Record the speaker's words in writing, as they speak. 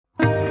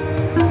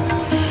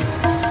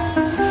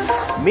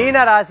மீன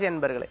ராசி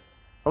அன்பர்களே,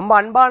 ரொம்ப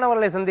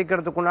அன்பானவர்களை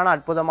சந்திக்கிறதுக்குண்டான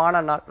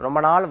அற்புதமான நாள். ரொம்ப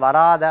நாள்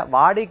வராத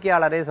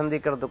வாடிக்கையாளரை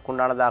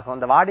சந்திக்கிறதுக்குண்டானதாகும்.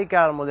 அந்த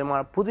வாடிக்கையாளர்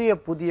மூலமாக புதிய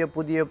புதிய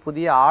புதிய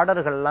புதிய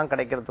ஆர்டர்கள்லாம்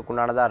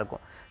கிடைக்கிறதுக்குண்டானதா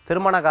இருக்கும்.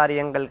 திருமண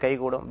காரியங்கள்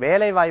கைகூடும்.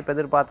 வேலை வாய்ப்பு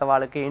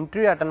எதிர்பார்த்தவாளுக்கு,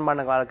 இன்டர்வியூ அட்டன்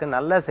பண்ணவாளுக்கு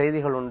நல்ல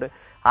செய்திகள் உண்டு.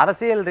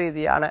 அரசியல்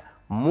ரீதியான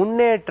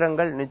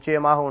முன்னேற்றங்கள்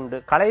நிச்சயமாக உண்டு.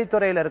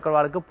 கலைத்துறையில்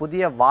இருக்கிறவர்களுக்கு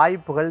புதிய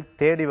வாய்ப்புகள்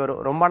தேடி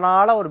வரும். ரொம்ப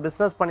நாளா ஒரு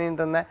பிசினஸ்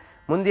பண்ணிட்டு இருந்தேன்,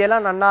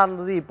 முந்தியெல்லாம் நன்னா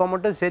இருந்தது, இப்ப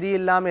மட்டும்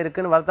சரியில்லாம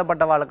இருக்குன்னு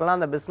வருத்தப்பட்டவாளுக்கெல்லாம்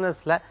அந்த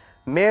பிசினஸ்ல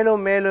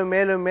மேலும் மேலும்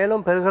மேலும்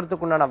மேலும்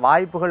பெருகிறதுக்குண்டான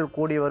வாய்ப்புகள்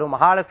கூடி வரும்.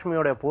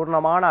 மகாலட்சுமியோட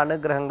பூர்ணமான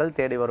அனுகிரகங்கள்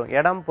தேடி வரும்.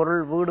 இடம்,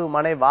 பொருள், வீடு,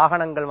 மனை,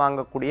 வாகனங்கள்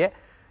வாங்கக்கூடிய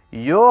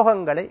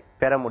யோகங்களை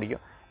பெற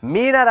முடியும்.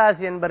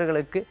 மீனராசி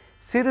என்பவர்களுக்கு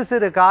சிறு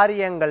சிறு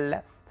காரியங்கள்ல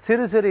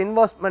சிறு சிறு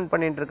இன்வெஸ்ட்மெண்ட்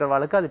பண்ணிட்டு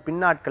இருக்கிறவாளுக்கு அது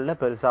பின்னாட்கள்ல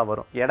பெருசா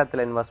வரும்.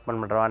 இடத்துல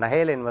இன்வெஸ்ட்மெண்ட் பண்றவா,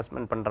 நகையில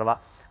இன்வெஸ்ட்மெண்ட் பண்றவா,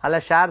 அல்ல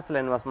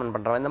ஷேர்ஸ்ல இன்வெஸ்ட்மெண்ட்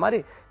பண்றவா, இந்த மாதிரி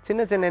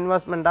சின்ன சின்ன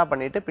இன்வெஸ்ட்மெண்டா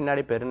பண்ணிட்டு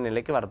பின்னாடி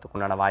பெருநிலைக்கு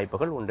வரதுக்குண்டான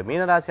வாய்ப்புகள் உண்டு.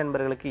 மீனராசி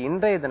என்பவர்களுக்கு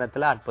இன்றைய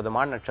தினத்துல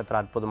அற்புதமான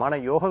நட்சத்திரம், அற்புதமான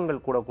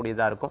யோகங்கள்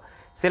கூடக்கூடியதா இருக்கும்.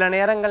 சில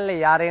நேரங்கள்ல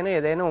யாரேனும்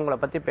ஏதேனும் உங்களை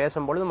பத்தி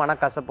பேசும்பொழுது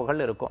மனக்கசப்புகள்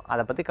இருக்கும்.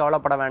 அதை பத்தி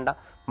கவலைப்பட வேண்டாம்.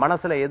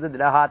 மனசுல எது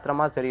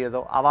திடகாத்திரமா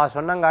தெரியுதோ, அவ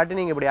சொன்னங்காட்டி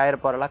நீங்க இப்படி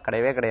ஆயிருப்பவர்களா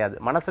கிடையவே கிடையாது.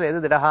 மனசுல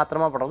எது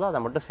திடகாத்திரமா படுறதோ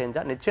அதை மட்டும்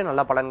செஞ்சா நிச்சயம்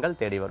நல்ல பலன்கள்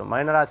தேடி வரும்.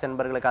 மீனராசி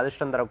என்பவர்களுக்கு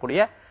அதிர்ஷ்டம்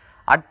தரக்கூடிய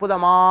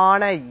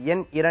அற்புதமான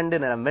எண்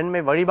 2 நிறம்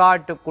வெண்மை.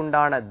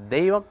 வழிபாட்டுக்குண்டான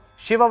தெய்வம்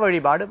சிவ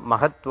வழிபாடு,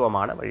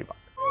 மகத்துவமான வழிபாடு.